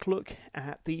a quick look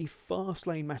at the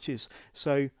Fastlane matches.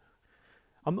 So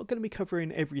I'm not going to be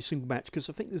covering every single match because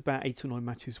I think there's about 8 or 9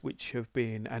 matches which have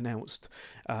been announced.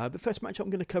 The first match I'm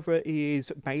going to cover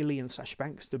is Bayley and Sasha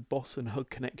Banks, the Boss and Hug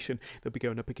connection. They'll be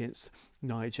going up against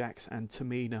Nia Jax and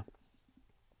Tamina.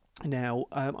 Now,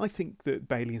 I think that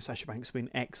Bayley and Sasha Banks have been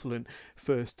excellent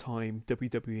first-time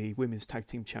WWE Women's Tag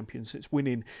Team Champions since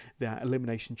winning that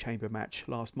Elimination Chamber match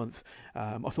last month.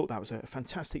 I thought that was a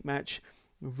fantastic match.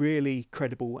 Really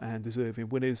credible and deserving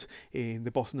winners in the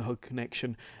Boss and Hug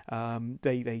connection.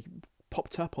 They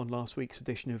popped up on last week's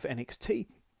edition of NXT.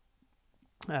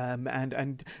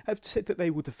 And have said that they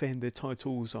will defend their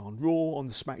titles on Raw, on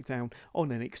the SmackDown, on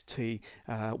NXT,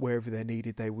 wherever they're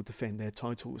needed, they will defend their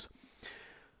titles.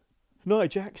 Nia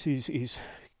Jax is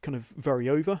kind of very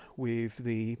over with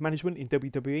the management in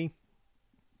WWE.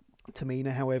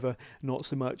 Tamina, however, not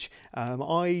so much.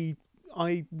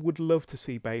 I would love to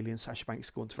see Bayley and Sasha Banks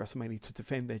go on to WrestleMania to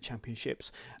defend their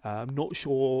championships. I'm not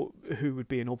sure who would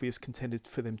be an obvious contender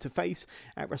for them to face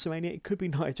at WrestleMania. It could be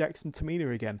Nia Jax and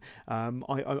Tamina again.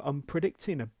 I'm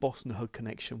predicting a Boston Hug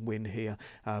Connection win here,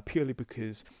 purely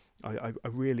because I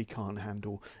really can't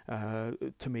handle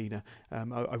Tamina.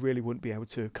 I really wouldn't be able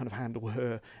to kind of handle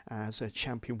her as a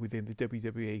champion within the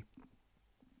WWE.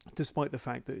 Despite the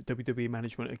fact that WWE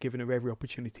management are giving her every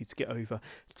opportunity to get over,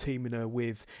 teaming her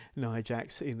with Nia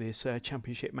Jax in this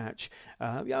championship match.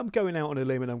 I'm going out on a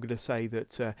limb and I'm going to say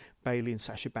that Bayley and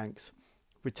Sasha Banks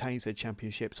retains their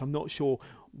championships. I'm not sure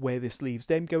where this leaves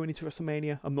them going into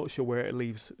WrestleMania. I'm not sure where it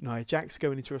leaves Nia Jax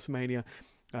going into WrestleMania.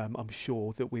 I'm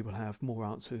sure that we will have more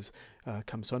answers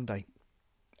come Sunday.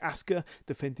 Asuka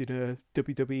defended her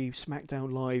WWE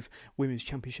SmackDown Live Women's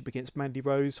Championship against Mandy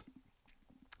Rose.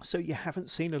 So you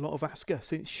haven't seen a lot of Asuka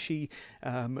since she,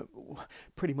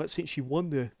 pretty much since she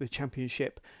won the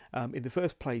championship in the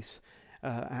first place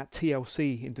at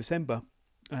TLC in December.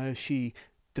 She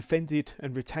defended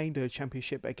and retained her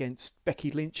championship against Becky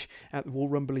Lynch at the Royal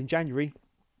Rumble in January.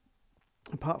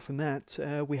 Apart from that,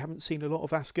 we haven't seen a lot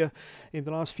of Asuka in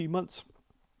the last few months,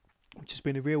 which has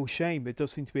been a real shame. There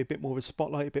does seem to be a bit more of a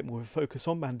spotlight, a bit more of a focus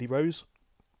on Mandy Rose.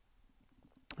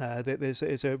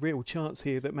 There's a real chance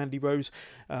here that Mandy Rose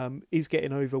is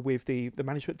getting over with the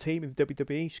management team in the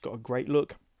WWE. She's got a great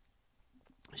look.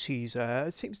 She's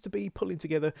seems to be pulling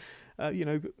together,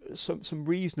 some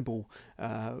reasonable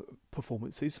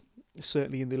performances.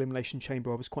 Certainly in the Elimination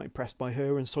Chamber, I was quite impressed by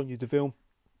her and Sonya Deville.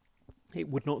 It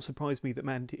would not surprise me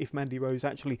that if Mandy Rose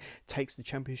actually takes the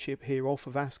championship here off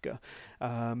of Asuka.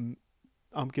 I'm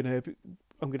gonna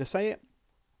say it.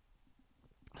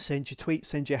 Send your tweets,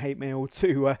 send your hate mail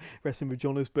to Wrestling with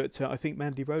Johners, but I think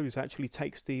Mandy Rose actually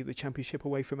takes the championship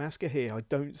away from Asuka here. I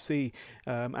don't see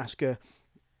Asuka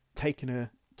taking a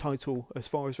title as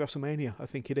far as WrestleMania. I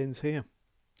think it ends here.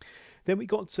 Then we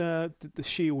got the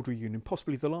Shield reunion,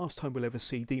 possibly the last time we'll ever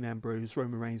see Dean Ambrose,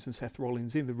 Roman Reigns and Seth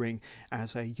Rollins in the ring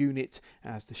as a unit,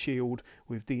 as the Shield,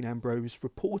 with Dean Ambrose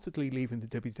reportedly leaving the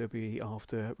WWE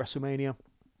after WrestleMania.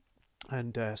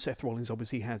 And Seth Rollins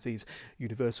obviously has his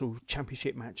Universal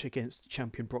Championship match against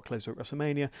champion Brock Lesnar at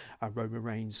WrestleMania. Roman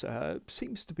Reigns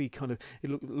seems to be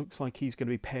looks like he's going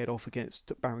to be paired off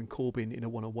against Baron Corbin in a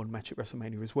one-on-one match at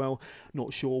WrestleMania as well.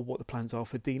 Not sure what the plans are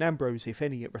for Dean Ambrose, if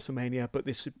any, at WrestleMania, but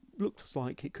this looks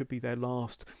like it could be their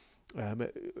last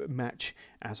match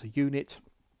as a unit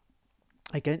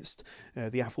against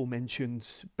the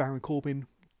aforementioned Baron Corbin,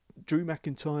 Drew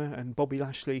McIntyre and Bobby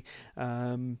Lashley.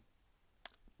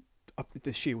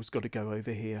 The Shield's got to go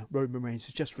over here. Roman Reigns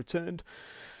has just returned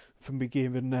from being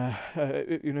given,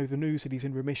 the news that he's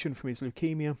in remission from his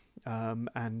leukemia.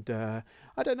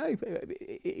 I don't know,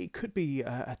 it could be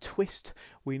a twist.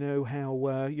 We know how,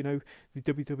 the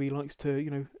WWE likes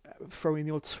to, throw in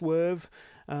the odd swerve.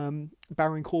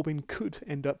 Baron Corbin could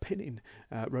end up pinning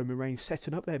Roman Reigns,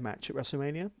 setting up their match at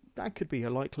WrestleMania. That could be a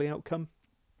likely outcome.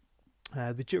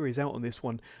 The jury's out on this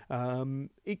one.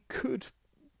 It could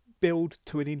build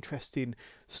to an interesting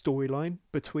storyline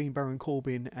between Baron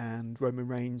Corbin and Roman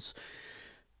Reigns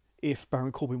if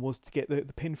Baron Corbin was to get the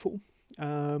pinfall.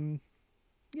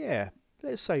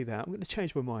 Let's say that. I'm going to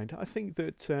change my mind. I think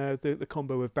that the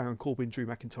combo of Baron Corbin, Drew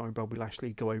McIntyre and Bobby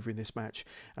Lashley go over in this match,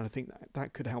 and I think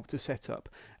that could help to set up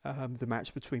the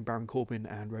match between Baron Corbin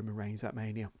and Roman Reigns at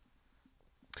Mania.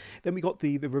 Then we got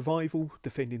the Revival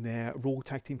defending their Raw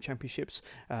Tag Team Championships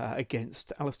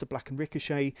against Aleister Black and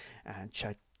Ricochet and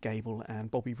Chad Gable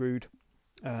and Bobby Roode.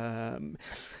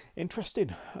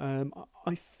 Interesting.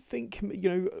 I think,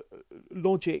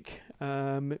 logic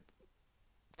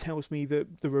tells me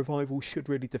that the Revival should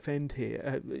really defend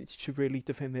here. It should really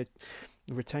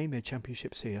retain their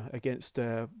championships here against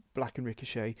Black and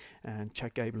Ricochet and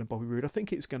Chad Gable and Bobby Roode. I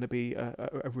think it's going to be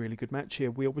a really good match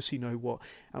here. We obviously know what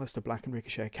Aleister Black and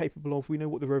Ricochet are capable of. We know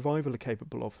what the Revival are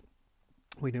capable of.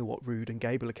 We know what Roode and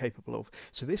Gable are capable of.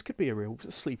 So this could be a real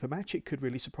sleeper match. It could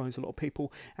really surprise a lot of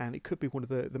people, and it could be one of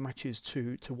the matches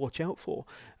to watch out for.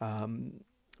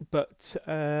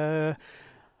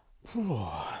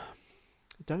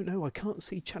 Don't know. I can't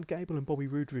see Chad Gable and Bobby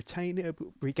Roode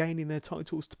regaining their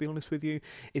titles, to be honest with you.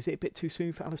 Is it a bit too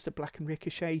soon for Aleister Black and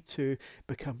Ricochet to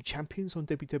become champions on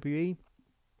WWE?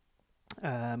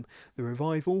 The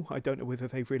Revival, I don't know whether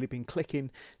they've really been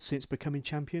clicking since becoming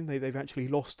champion. They've actually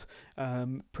lost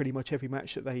pretty much every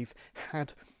match that they've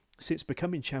had since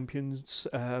becoming champions,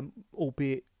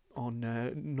 albeit on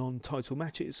non-title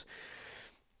matches.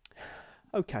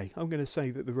 Okay, I'm going to say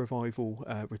that the Revival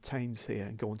retains here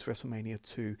and go on to WrestleMania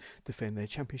to defend their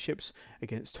championships.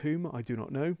 Against whom, I do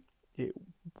not know. It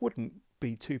wouldn't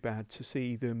be too bad to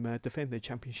see them defend their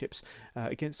championships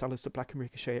against Aleister Black and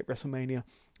Ricochet at WrestleMania,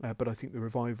 but I think the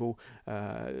Revival,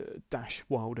 Dash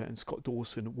Wilder and Scott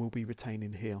Dawson will be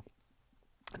retaining here.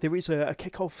 There is a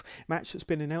kick-off match that's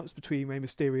been announced between Rey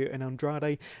Mysterio and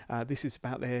Andrade. This is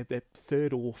about their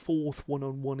third or fourth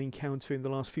one-on-one encounter in the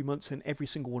last few months, and every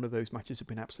single one of those matches have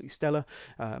been absolutely stellar.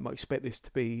 I expect this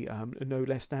to be no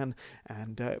less than,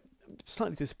 and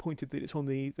slightly disappointed that it's on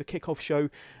the kick-off show.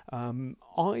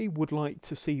 I would like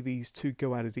to see these two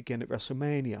go at it again at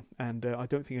WrestleMania, and I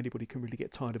don't think anybody can really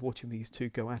get tired of watching these two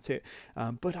go at it.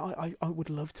 But I would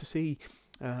love to see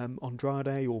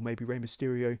Andrade or maybe Rey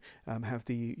Mysterio have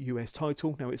the US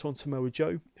title. Now it's on Samoa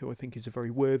Joe, who I think is a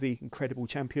very worthy, incredible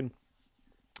champion.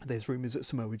 There's rumours that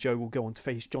Samoa Joe will go on to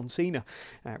face John Cena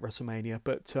at WrestleMania,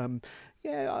 but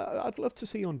I'd love to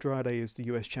see Andrade as the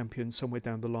US champion somewhere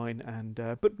down the line. And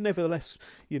but nevertheless,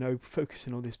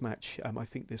 focusing on this match, I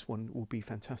think this one will be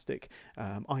fantastic.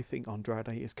 I think Andrade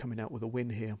is coming out with a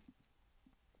win here.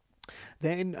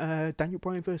 Then Daniel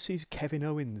Bryan versus Kevin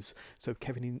Owens. So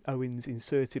Kevin Owens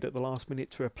inserted at the last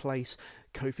minute to replace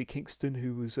Kofi Kingston,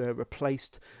 who was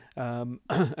replaced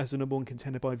as the number one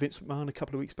contender by Vince McMahon a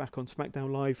couple of weeks back on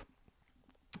SmackDown Live.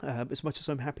 As much as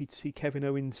I'm happy to see Kevin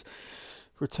Owens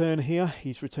return here,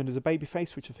 he's returned as a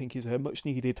babyface, which I think is a much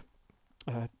needed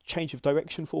change of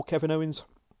direction for Kevin Owens,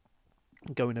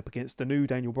 going up against the new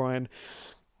Daniel Bryan.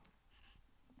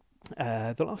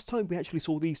 The last time we actually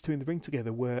saw these two in the ring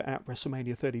together were at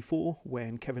WrestleMania 34,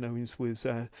 when Kevin Owens was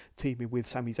teaming with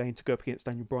Sami Zayn to go up against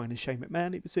Daniel Bryan and Shane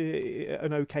McMahon. It was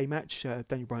an okay match,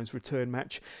 Daniel Bryan's return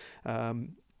match,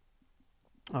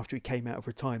 after he came out of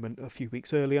retirement a few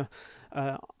weeks earlier.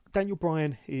 Daniel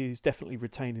Bryan is definitely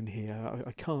retaining here.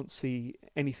 I can't see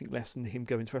anything less than him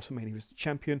going to WrestleMania as the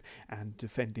champion and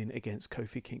defending against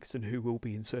Kofi Kingston, who will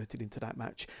be inserted into that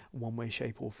match one way,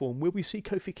 shape or form. Will we see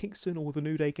Kofi Kingston or the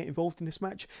New Day get involved in this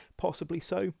match? Possibly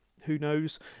so. Who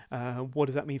knows? What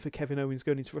does that mean for Kevin Owens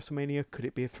going into WrestleMania? Could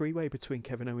it be a three-way between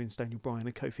Kevin Owens, Daniel Bryan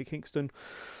and Kofi Kingston?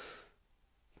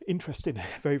 Interesting.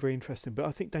 Very, very interesting. But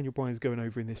I think Daniel Bryan's going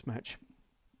over in this match.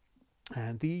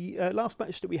 And the last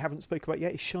match that we haven't spoken about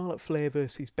yet is Charlotte Flair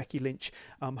versus Becky Lynch.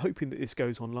 I'm hoping that this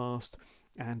goes on last.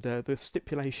 And the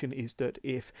stipulation is that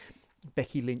if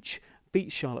Becky Lynch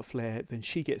beats Charlotte Flair, then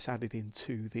she gets added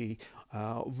into the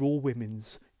Raw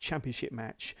Women's Championship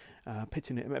match,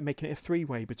 making it a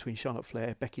three-way between Charlotte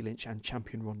Flair, Becky Lynch and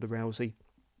champion Ronda Rousey.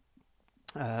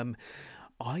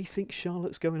 I think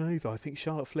Charlotte's going over. I think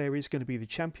Charlotte Flair is going to be the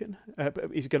champion,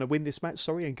 is going to win this match,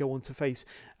 and go on to face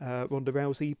Ronda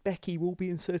Rousey. Becky will be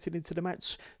inserted into the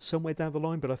match somewhere down the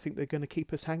line, but I think they're going to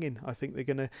keep us hanging. I think they're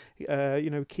going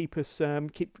to, keep us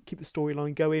keep the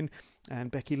storyline going,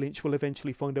 and Becky Lynch will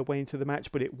eventually find her way into the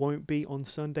match, but it won't be on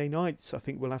Sunday nights. I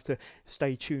think we'll have to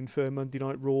stay tuned for Monday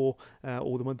Night Raw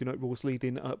or the Monday Night Raws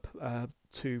leading up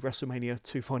to WrestleMania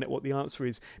to find out what the answer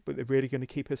is, but they're really going to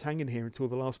keep us hanging here until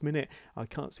the last minute. I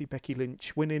can't see Becky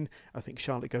Lynch winning. I think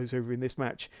Charlotte goes over in this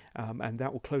match, and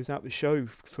that will close out the show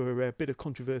for a bit of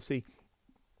controversy,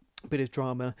 a bit of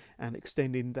drama, and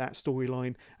extending that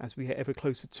storyline as we get ever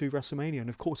closer to WrestleMania. And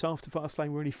of course, after Fastlane,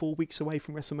 we're only 4 weeks away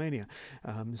from WrestleMania,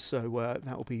 so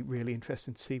that will be really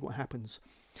interesting to see what happens.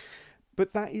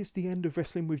 But that is the end of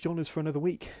Wrestling with Johners for another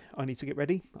week. I need to get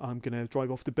ready. I'm going to drive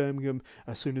off to Birmingham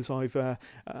as soon as I've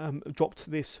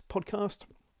dropped this podcast,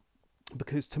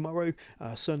 because tomorrow,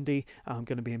 Sunday, I'm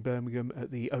going to be in Birmingham at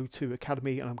the O2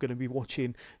 Academy, and I'm going to be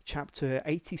watching Chapter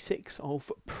 86 of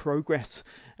Progress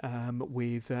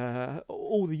with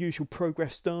all the usual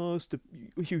Progress stars, the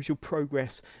usual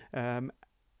Progress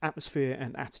atmosphere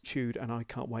and attitude, and I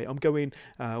can't wait. I'm going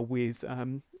with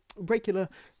regular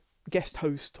guest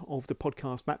host of the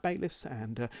podcast, Matt Bayless,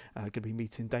 and going to be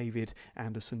meeting David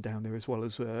Anderson down there, as well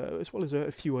as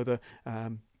a few other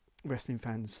wrestling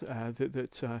fans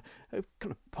that are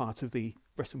kind of part of the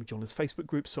Wrestling with Johners Facebook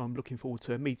group. So I'm looking forward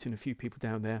to meeting a few people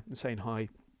down there and saying hi,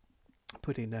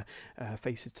 putting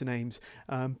faces to names.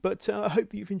 But I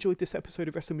hope that you've enjoyed this episode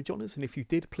of Wrestling with Johners, and if you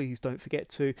did, please don't forget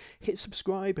to hit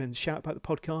subscribe and shout about the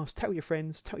podcast, tell your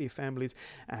friends, tell your families,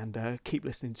 and keep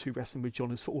listening to Wrestling with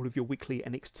Johners for all of your weekly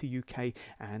NXT UK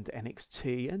and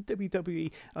NXT and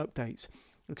WWE updates.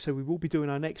 So we will be doing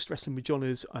our next Wrestling with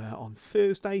Johners on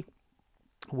Thursday,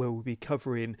 where we'll be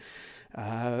covering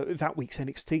that week's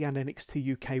NXT and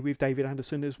NXT UK with David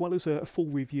Anderson, as well as a full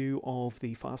review of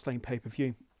the Fastlane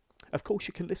pay-per-view. Of course,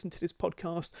 you can listen to this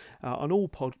podcast on all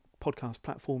podcast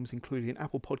platforms, including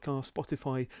Apple Podcasts,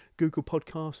 Spotify, Google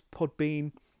Podcasts,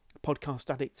 Podbean, Podcast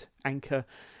Addict, Anchor,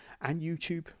 and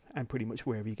YouTube, and pretty much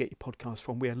wherever you get your podcasts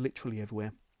from. We are literally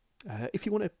everywhere. If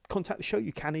you want to contact the show,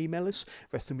 you can email us,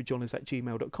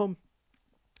 wrestlingwithjohners@gmail.com.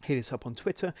 Hit us up on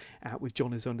Twitter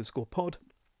 @withjohners_pod.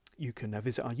 You can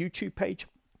visit our YouTube page.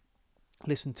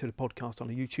 Listen to the podcast on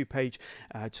the YouTube page.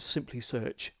 Just simply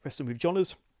search Wrestling with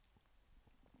Johners.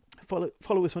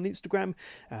 Follow us on Instagram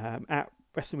at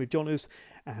Wrestling with Johners,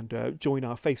 and join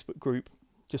our Facebook group.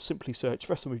 Just simply search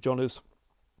Wrestling with Johners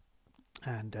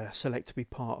and select to be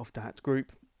part of that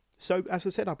group. So, as I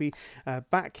said, I'll be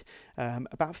back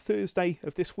about Thursday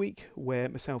of this week, where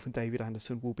myself and David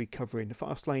Anderson will be covering the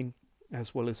Fastlane,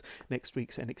 as well as next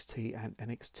week's NXT and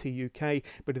NXT UK.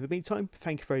 But in the meantime,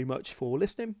 thank you very much for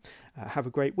listening. Have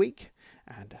a great week,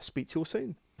 and speak to you all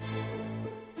soon.